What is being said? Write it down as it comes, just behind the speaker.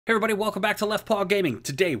Hey everybody, welcome back to LeftPawGaming.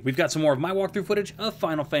 Today, we've got some more of my walkthrough footage of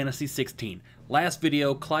Final Fantasy XVI. Last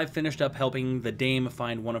video, Clive finished up helping the dame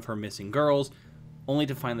find one of her missing girls, only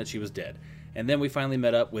to find that she was dead. And then we finally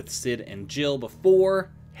met up with Cid and Jill before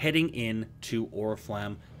heading in to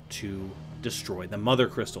Oriflamme to destroy the Mother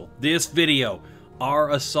Crystal. This video, our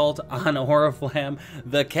assault on Oriflamme,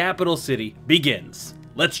 the capital city, begins.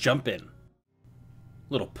 Let's jump in.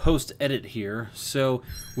 Little post-edit here. So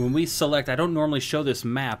when we select, I don't normally show this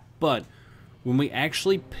map, but when we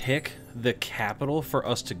actually pick the capital for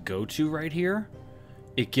us to go to right here,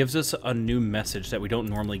 it gives us a new message that we don't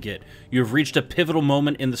normally get. You have reached a pivotal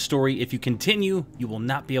moment in the story. If you continue, you will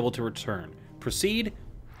not be able to return. Proceed,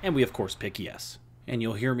 and we of course pick yes. And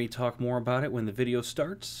you'll hear me talk more about it when the video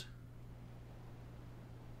starts.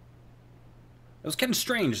 It was kind of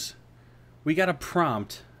strange. We got a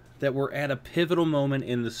prompt that we're at a pivotal moment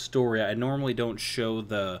in the story. I normally don't show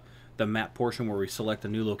the map portion where we select a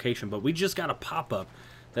new location, but we just got a pop-up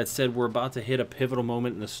that said we're about to hit a pivotal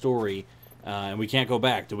moment in the story, and we can't go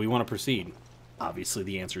back. Do we want to proceed? Obviously,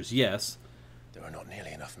 the answer is yes. There are not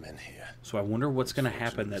nearly enough men here. So I wonder what's going to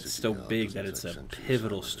happen that's so big that it's a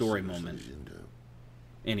pivotal story moment.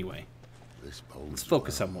 Anyway, let's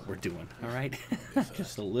focus on what we're doing, all right?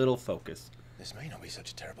 Just a little focus. This may not be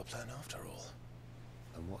such a terrible plan after all.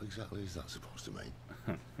 And what exactly is that supposed to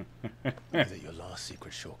mean? That your last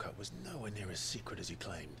secret shortcut was nowhere near as secret as you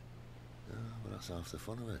claimed. Yeah, but that's half the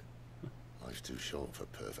fun of it. Life's too short for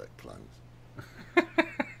perfect plans.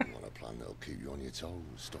 You want a plan that'll keep you on your toes,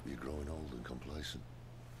 stop you growing old and complacent.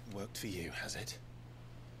 Worked for you, has it?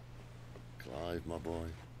 Clive, my boy,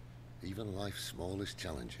 even life's smallest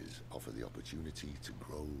challenges offer the opportunity to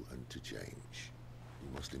grow and to change. You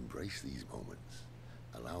must embrace these moments.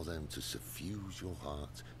 Allow them to suffuse your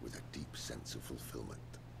heart with a deep sense of fulfillment.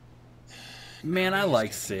 Man, I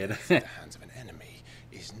like Cid. The hands of an enemy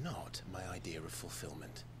is not my idea of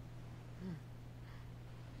fulfillment.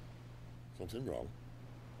 Something wrong?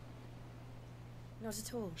 Not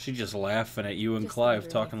at all. She's just laughing at you and Just Clive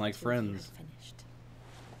wondering talking if like that's what you had friends. finished.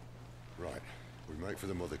 Right. We make for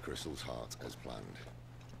the Mother Crystal's heart as planned.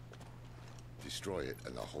 Destroy it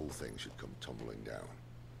and the whole thing should come tumbling down.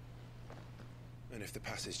 And if the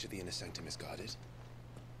passage to the inner sanctum is guarded?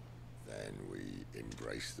 Then we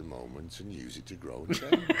embrace the moment and use it to grow and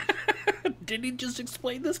change. Did he just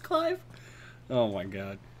explain this, Clive? Oh my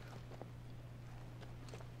god.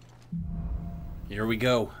 Here we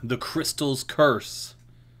go. The Crystal's Curse.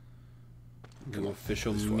 New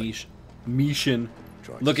official mission.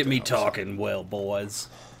 Look at me talking well, boys.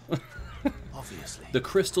 Obviously. The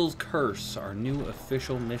Crystal's Curse, our new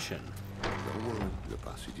official mission. Don't worry, the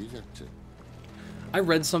passage is empty. I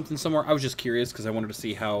read something somewhere. I was just curious because I wanted to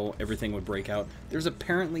see how everything would break out. There's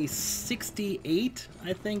apparently 68,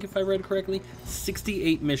 I think, if I read correctly,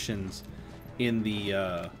 68 missions in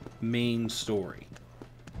the main story.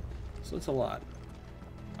 So it's a lot.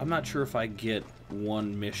 I'm not sure if I get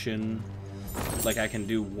one mission, like I can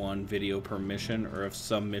do one video per mission, or if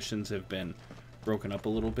some missions have been broken up a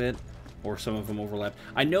little bit, or some of them overlap.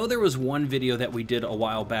 I know there was one video that we did a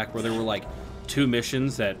while back where there were like 2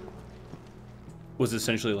 missions that was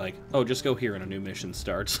essentially like, oh, just go here and a new mission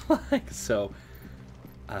starts. So,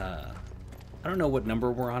 I don't know what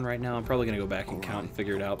number we're on right now. I'm probably going to go back and count and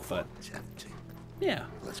figure it out, but It's empty. yeah.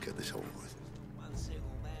 Let's get this over with. One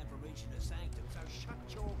single man for reaching the sanctum, so shut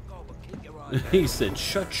your gob and keep your eyes He said,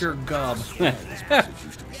 shut your gob. This passage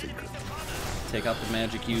used to be secret. Take out the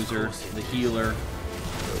magic user, the healer.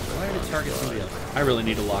 Why did it target somebody else? I really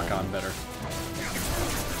need to lock on better.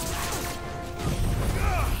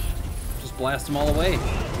 Just blast them all away.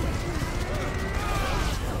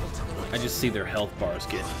 I just see their health bars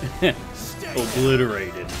get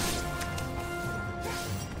obliterated.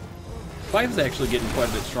 Clive's actually getting quite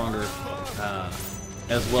a bit stronger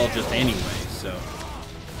as well just anyway, so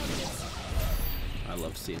I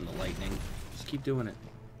love seeing the lightning. Just keep doing it.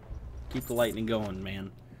 Keep the lightning going,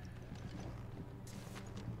 man.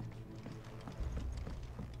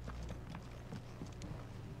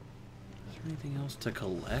 Is there anything else to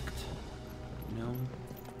collect? No?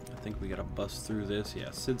 I think we gotta bust through this.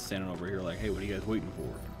 Yeah, Sid's standing over here like, hey, what are you guys waiting for?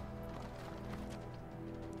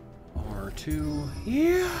 R2.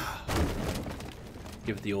 Yeah!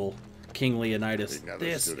 Give it the old King Leonidas.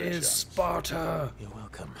 This is Sparta! You're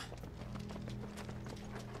welcome.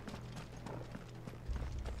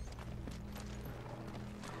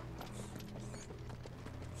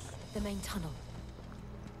 The main tunnel.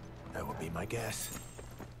 That would be my guess.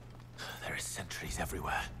 There are sentries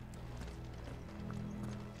everywhere.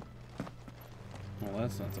 Well,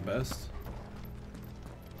 that's not the best.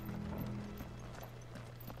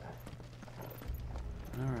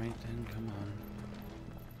 Alright then, come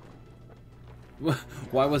on.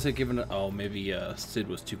 Why was it given a... Oh, maybe Sid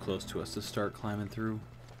was too close to us to start climbing through.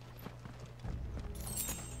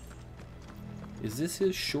 Is this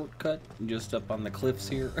his shortcut? Just up on the cliffs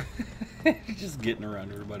here? Just getting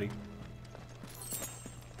around everybody.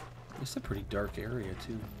 It's a pretty dark area,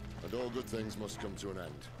 too. And all good things must come to an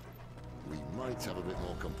end. We might have a bit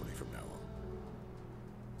more company from now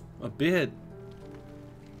on. A bit.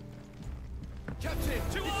 Captain,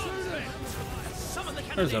 to arms, men! Summon the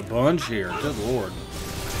There's a cannon. bunch here. Good lord.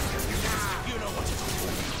 You know what to do.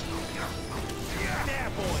 There,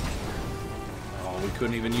 boy. Oh, we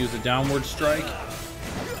couldn't even use a downward strike?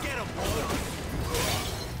 Get him, boy.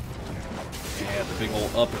 Yeah, the big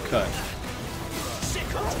old uppercut.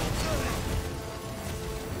 Sick of it.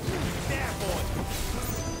 There, boy.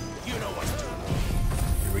 You know what to do.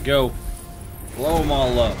 Here we go. Blow them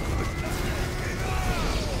all up.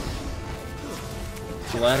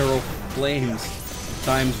 Collateral flames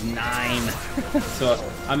times 9. So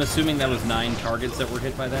I'm assuming that was 9 targets that were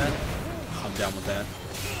hit by that. I'm down with that.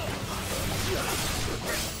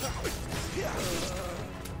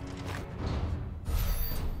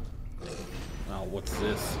 Oh, what's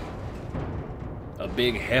this? A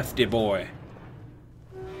big hefty boy.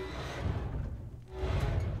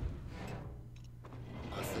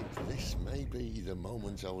 I think this may be the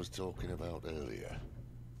moment I was talking about earlier.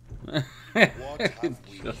 What have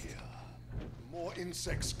we Just- here? More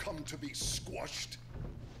insects come to be squashed?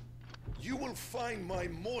 You will find my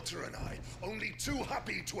mortar and I only too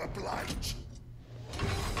happy to oblige.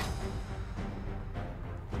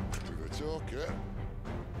 With a talker.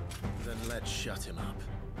 Then let's shut him up.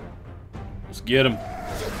 Let's get him.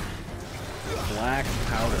 Black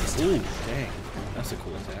powder. Ooh, dang. That's a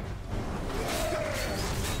cool attack.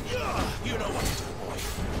 You know what to do, boy.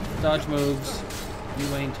 Dodge moves.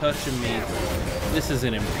 You ain't touching me. This is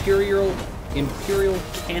an Imperial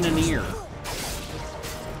Cannoneer.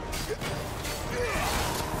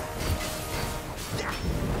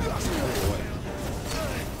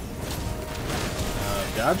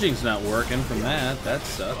 Dodging's not working from that. That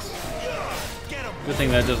sucks. Good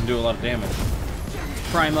thing that doesn't do a lot of damage.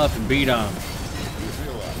 Prime up and beat on him. You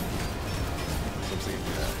feel that? Something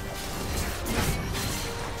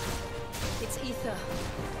It's Aether.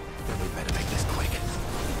 Then we better make this quick.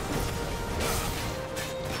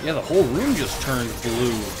 Yeah, the whole room just turned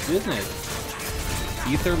blue, didn't it?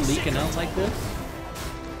 Ether leaking out like this?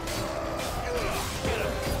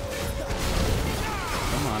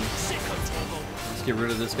 Come on. Let's get rid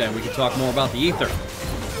of this guy. We can talk more about the ether.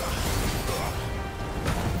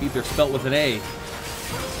 Ether spelt with an A.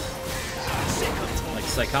 Like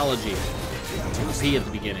psychology. With a P at the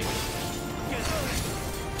beginning.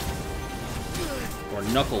 Or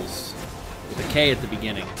knuckles. With a K at the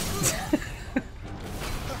beginning.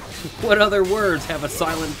 What other words have a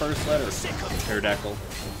silent first letter? Pterodactyl.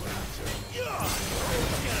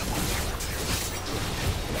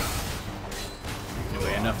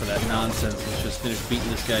 Anyway, enough of that nonsense. Let's just finish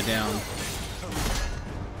beating this guy down.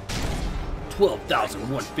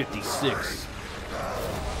 12,156.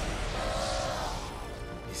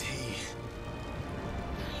 Is he?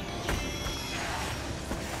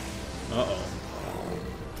 Uh-oh.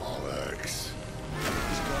 bollocks.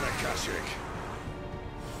 He's got a Kashyyyk.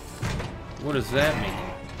 What does that mean?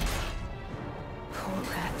 Poor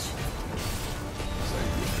wretch.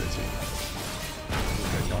 Save your pity.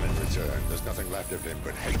 We'll get none in return. There's nothing left of him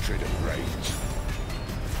but hatred and rage.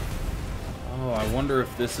 Oh, I wonder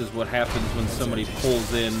if this is what happens when somebody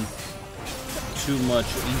pulls in too much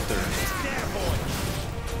ether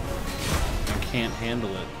and can't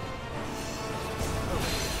handle it.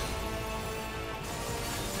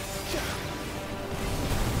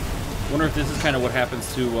 Wonder if this is kind of what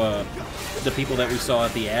happens to the people that we saw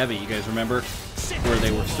at the Abbey. You guys remember? Where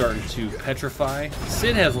they were starting to petrify.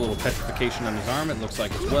 Sid has a little petrification on his arm, it looks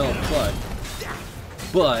like, as well,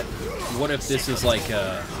 but what if this is like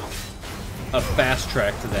a fast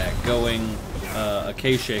track to that? Going a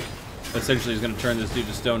K-Shake essentially is going to turn this dude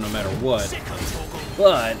to stone no matter what,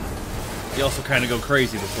 but you also kind of go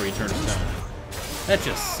crazy before you turn to stone. That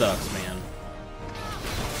just sucks, man.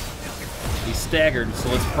 He's staggered, so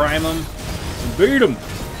let's prime him and beat him.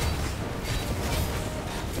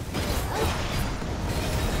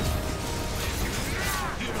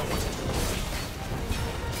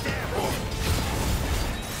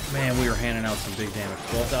 Man, we were handing out some big damage.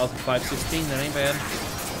 12,516, that ain't bad.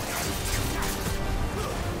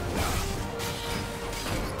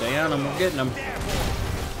 Stay on him, we're getting him.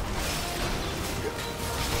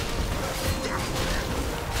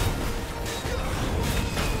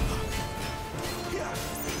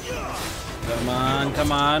 Come on,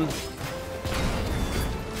 come on.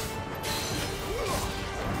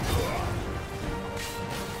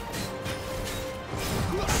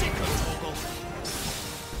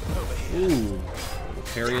 Ooh, little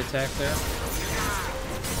parry attack there.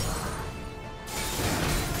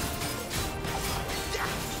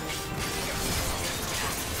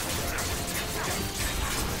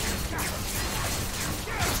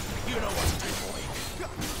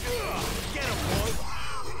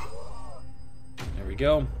 There we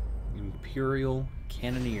go. Imperial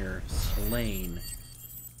Cannoneer slain.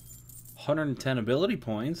 110 ability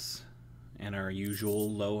points. And our usual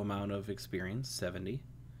low amount of experience, 70.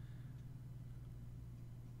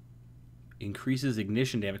 Increases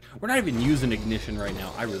ignition damage. We're not even using ignition right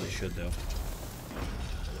now. I really should, though.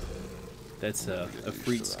 That's a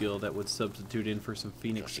freak skill that would substitute in for some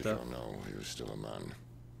Phoenix stuff. No, he was still a man.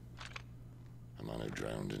 A man who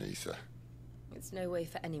drowned in ether. It's no way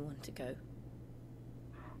for anyone to go.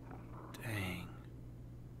 Dang.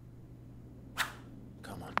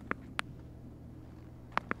 Come on.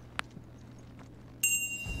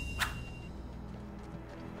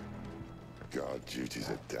 Guard duty's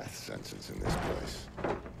a death sentence in this place.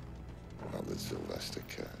 Not that Sylvester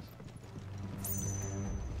cares.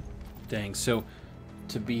 Dang, so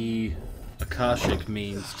to be Akashic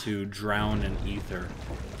means to drown in ether.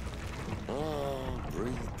 Oh,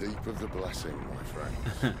 breathe deep of the blessing, my friend.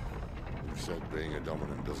 You said being a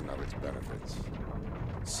dominant doesn't have its benefits.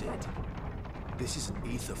 Sid, this is an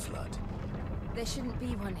Aether Flood. There shouldn't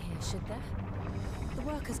be one here, should there? The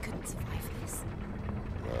workers couldn't survive this.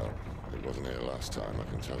 Well, it wasn't here last time, I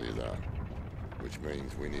can tell you that. Which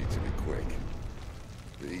means we need to be quick.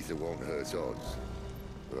 The ether won't hurt odds,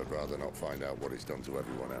 but I'd rather not find out what it's done to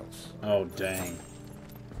everyone else. Oh, dang.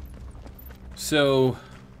 So,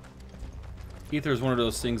 ether is one of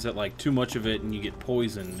those things that, like, too much of it and you get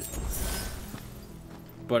poisoned.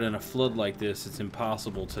 But in a flood like this, it's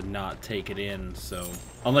impossible to not take it in, so...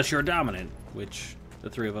 Unless you're a dominant, which the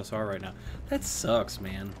three of us are right now. That sucks,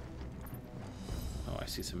 man. Oh, I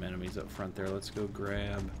see some enemies up front there. Let's go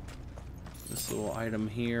grab this little item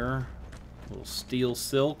here. A little steel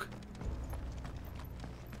silk.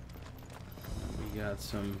 We got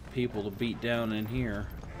some people to beat down in here.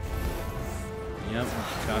 Yep,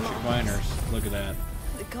 Akashic miners. Look at that.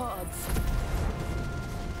 The gods.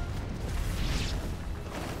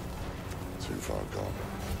 Too far gone.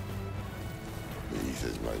 The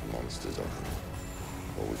ether's made monsters of them.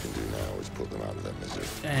 All we can do now is put them out of their misery.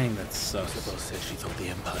 Dang, that sucks. Isabel said she thought the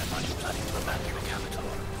Empire might be planning to abandon the capital.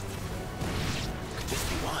 Could this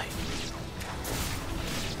be why?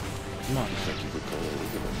 Come on. I keep it cold,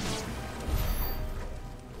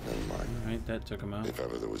 never mind. Alright, that took him out. If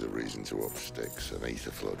ever there was a reason to up sticks, an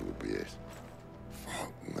ether flood would be it.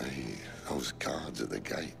 Fuck me, those guards at the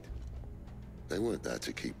gate. They weren't there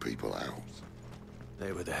to keep people out.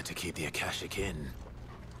 They were there to keep the Akashic in.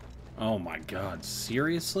 Oh my god,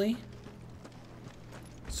 seriously?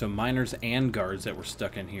 So miners and guards that were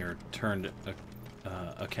stuck in here turned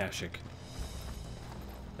Akashic.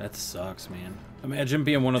 That sucks, man. Imagine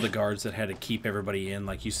being one of the guards that had to keep everybody in,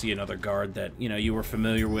 like you see another guard that, you know, you were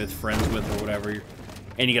familiar with, friends with, or whatever,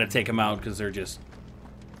 and you gotta take them out because they're just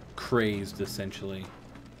crazed, essentially.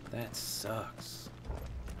 That sucks.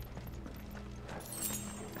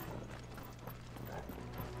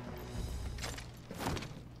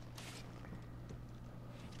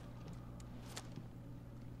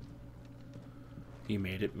 He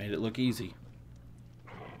made it look easy.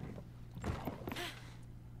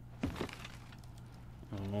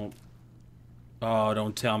 Oh,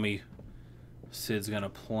 don't tell me Sid's gonna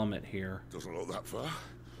plummet here. Doesn't look that far.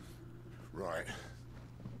 Right.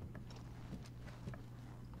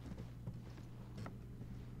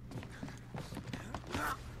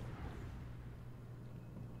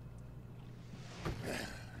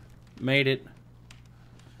 Made it.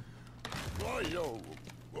 Yo.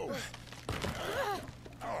 Whoa.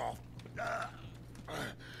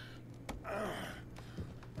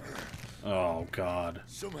 Oh, God.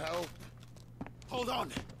 Some help. Hold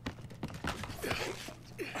on!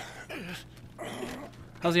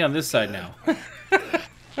 How's he on this side now?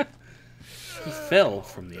 He fell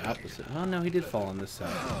from the opposite. Oh, no, he did fall on this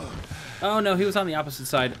side. Oh, no, he was on the opposite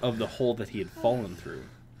side of the hole that he had fallen through.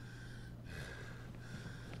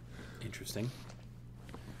 Interesting.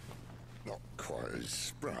 Not quite as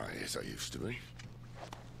spry as I used to be.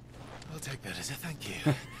 I'll take that as a thank you.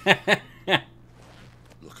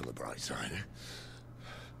 Look on the bright side.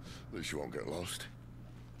 At least you won't get lost.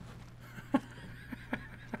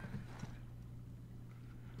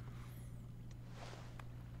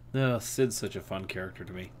 Oh, Sid's such a fun character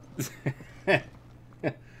to me.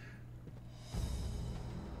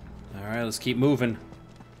 Alright, let's keep moving.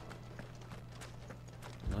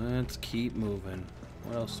 Let's keep moving.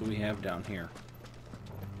 What else do we have down here?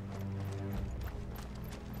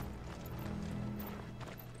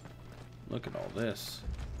 Look at all this.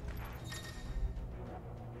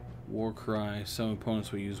 War Cry. Some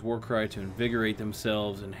opponents will use War Cry to invigorate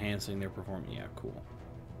themselves, enhancing their performance. Yeah, cool.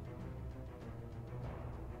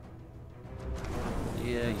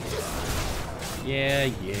 Yeah.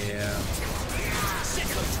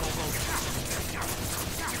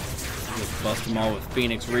 Just bust them all with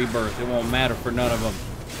Phoenix Rebirth. It won't matter for none of them.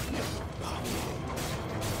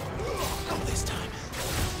 Not this time.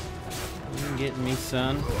 You ain't getting me,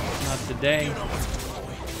 son. Not today.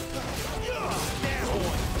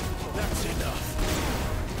 That's enough.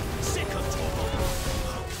 Sick of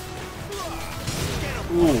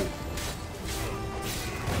Ooh.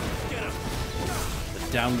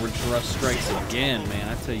 The downward thrust strikes again, man.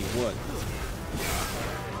 I tell you what.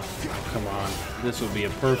 Come on. This would be a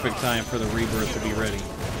perfect time for the Rebirth to be ready.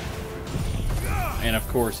 And of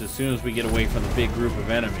course, as soon as we get away from the big group of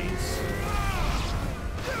enemies,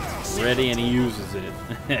 ready, and he uses it.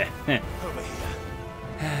 over here.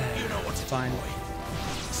 You know what's fine.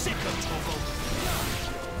 Sick of Togo.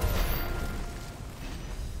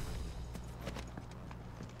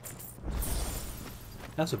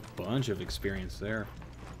 That's a bunch of experience there.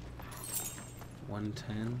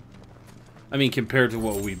 110. I mean, compared to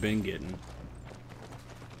what we've been getting.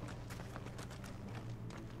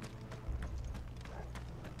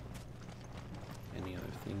 Any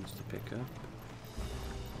other things to pick up?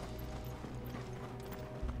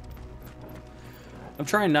 I'm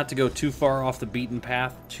trying not to go too far off the beaten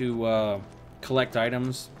path to collect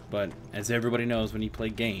items, but as everybody knows, when you play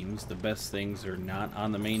games, the best things are not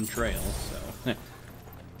on the main trail, so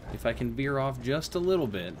if I can veer off just a little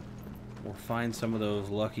bit, or find some of those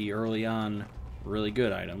lucky early on really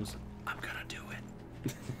good items, I'm gonna do it.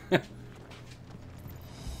 Alright,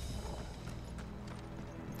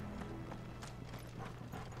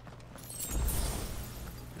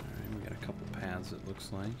 we got a couple paths, it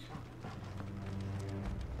looks like.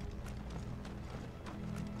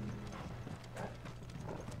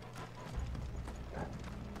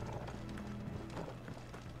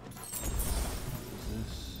 What is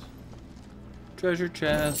this? Treasure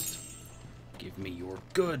chest. Give me your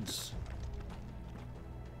goods.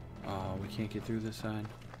 Oh, we can't get through this side.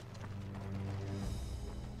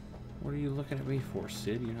 What are you looking at me for,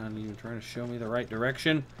 Sid? You're not even trying to show me the right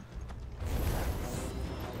direction.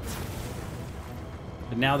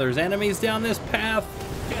 But now there's enemies down this path.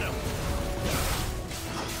 Get him.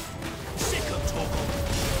 Sick of Togo.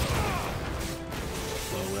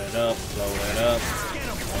 Blow it up, blow it up. Get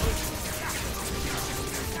him, boy.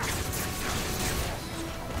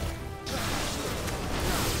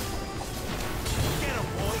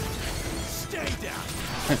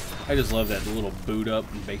 I just love that little boot up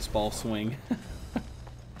and baseball swing.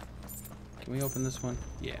 Can we open this one?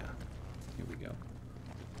 Yeah. Here we go.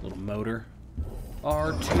 Little motor.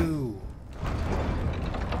 R2.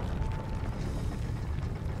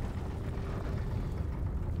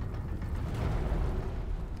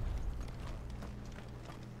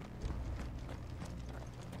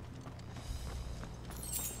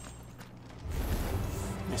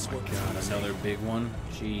 This one. God, another big one.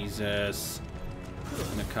 Jesus.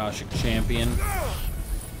 An Akashic champion.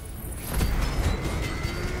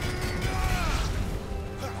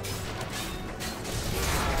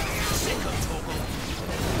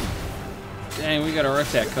 Dang, we got our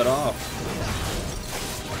attack cut off.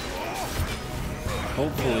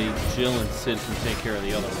 Hopefully Jill and Sid can take care of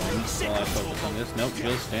the other ones while I focus on this. Nope,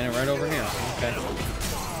 Jill's standing right over here. Okay.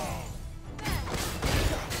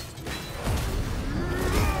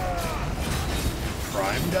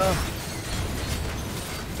 Primed up.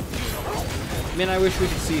 Man, I wish we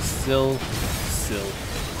could see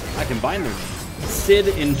I combine them. Sid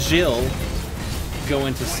and Jill go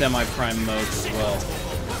into semi-prime mode as well.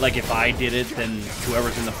 Like if I did it, then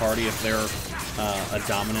whoever's in the party, if they're a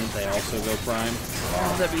dominant, they also go prime.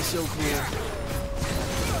 Oh, that'd be so cool.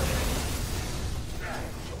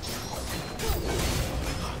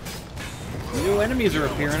 New enemies are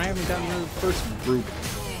appearing. I haven't gotten to the first group.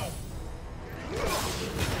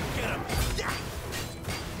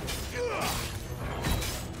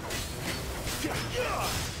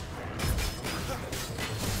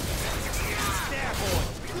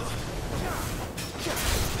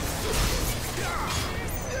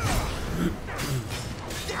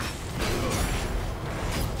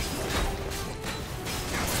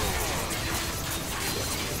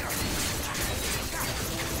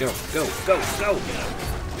 Go, go, go, go!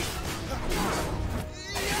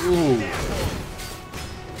 Ooh.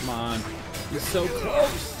 Come on. He's so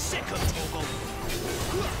close.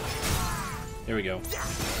 There we go.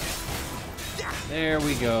 There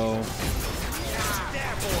we go.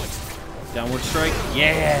 Downward strike.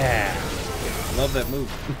 Yeah! I love that move.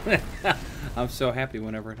 I'm so happy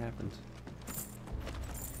whenever it happens.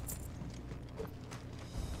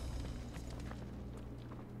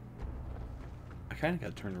 I kind of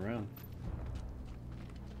got to turn around.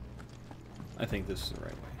 I think this is the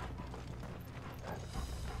right way.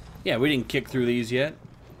 Yeah, we didn't kick through these yet.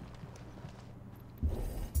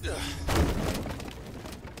 Go.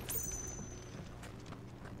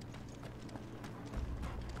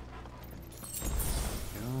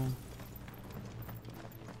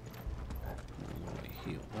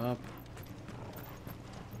 Heal up.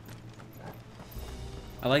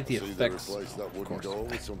 I like the effects. Replace that wooden door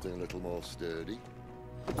with something a little more sturdy.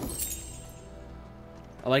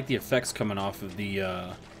 I like the effects coming off of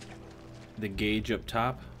the gauge up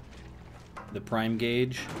top, the prime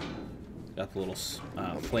gauge. Got the little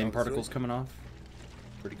flame particles coming off.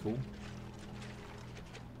 Pretty cool.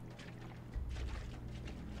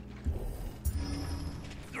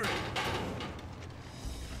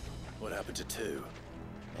 What happened to 2?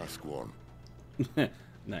 Ask 1.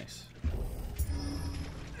 Nice.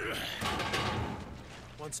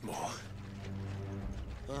 Once more.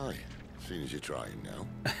 Aye, seeing as you're trying now.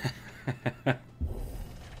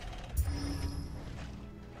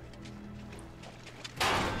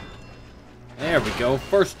 There we go.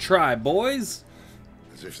 First try, boys.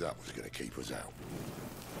 As if that was going to keep us out.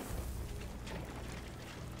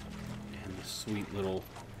 And the sweet little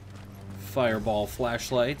fireball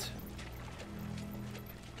flashlight.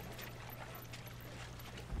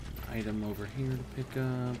 Item over here to pick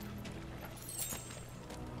up.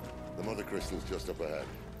 The mother crystal's just up ahead.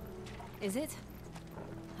 Is it?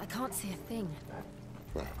 I can't see a thing.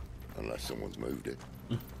 Well, unless someone's moved it.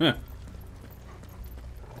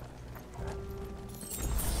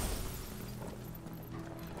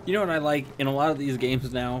 You know what I like? In a lot of these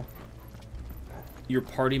games now, your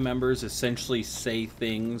party members essentially say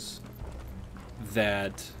things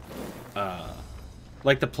that,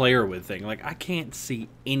 like the player would thing. Like, I can't see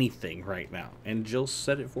anything right now. And Jill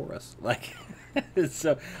said it for us. Like,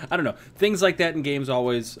 so, I don't know. Things like that in games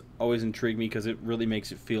always intrigue me because it really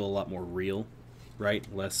makes it feel a lot more real, right?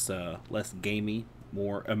 Less gamey,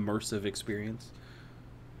 more immersive experience.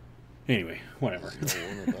 Anyway, whatever. There's no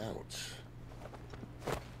one about.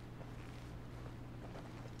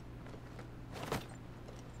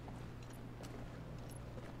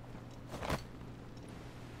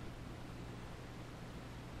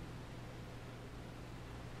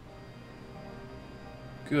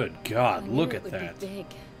 Good God, I knew look it at would that. Be big.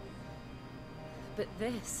 But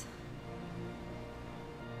this.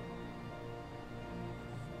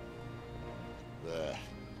 There.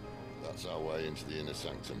 That's our way into the inner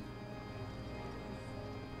sanctum.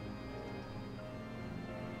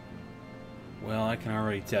 Well, I can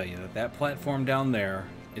already tell you that that platform down there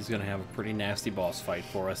is going to have a pretty nasty boss fight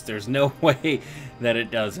for us. There's no way that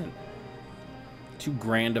it doesn't. Too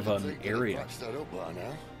grand of an area. Patched that up by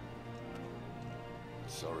now.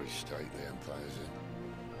 Sorry state the Empire's in.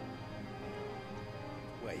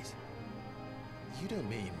 Wait. You don't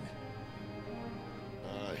mean...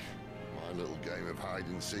 Aye. My little game of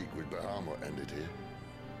hide-and-seek with Bahamut ended here.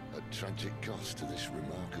 At tragic cost to this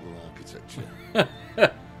remarkable architecture.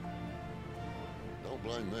 Don't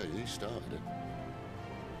blame me, he started it.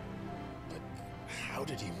 But how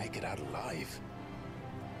did he make it out alive?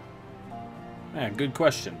 Yeah, good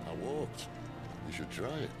question. I walked. You should try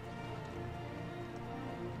it.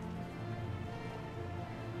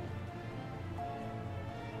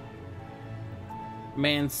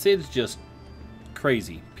 Man, Sid's just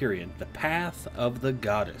crazy, period. The path of the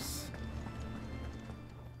goddess.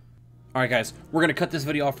 Alright guys, we're going to cut this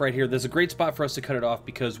video off right here. There's a great spot for us to cut it off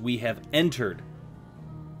because we have entered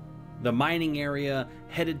the mining area,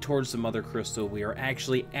 headed towards the Mother Crystal. We are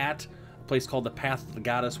actually at a place called the Path of the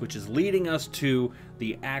Goddess, which is leading us to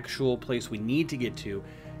the actual place we need to get to.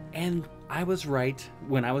 And I was right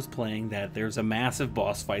when I was playing that there's a massive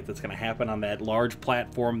boss fight that's going to happen on that large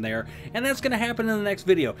platform there. And that's going to happen in the next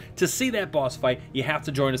video. To see that boss fight, you have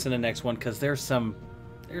to join us in the next one because there's some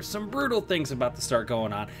brutal things about to start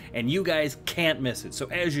going on. And you guys can't miss it. So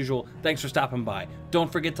as usual, thanks for stopping by.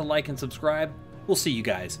 Don't forget to like and subscribe. We'll see you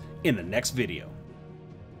guys in the next video.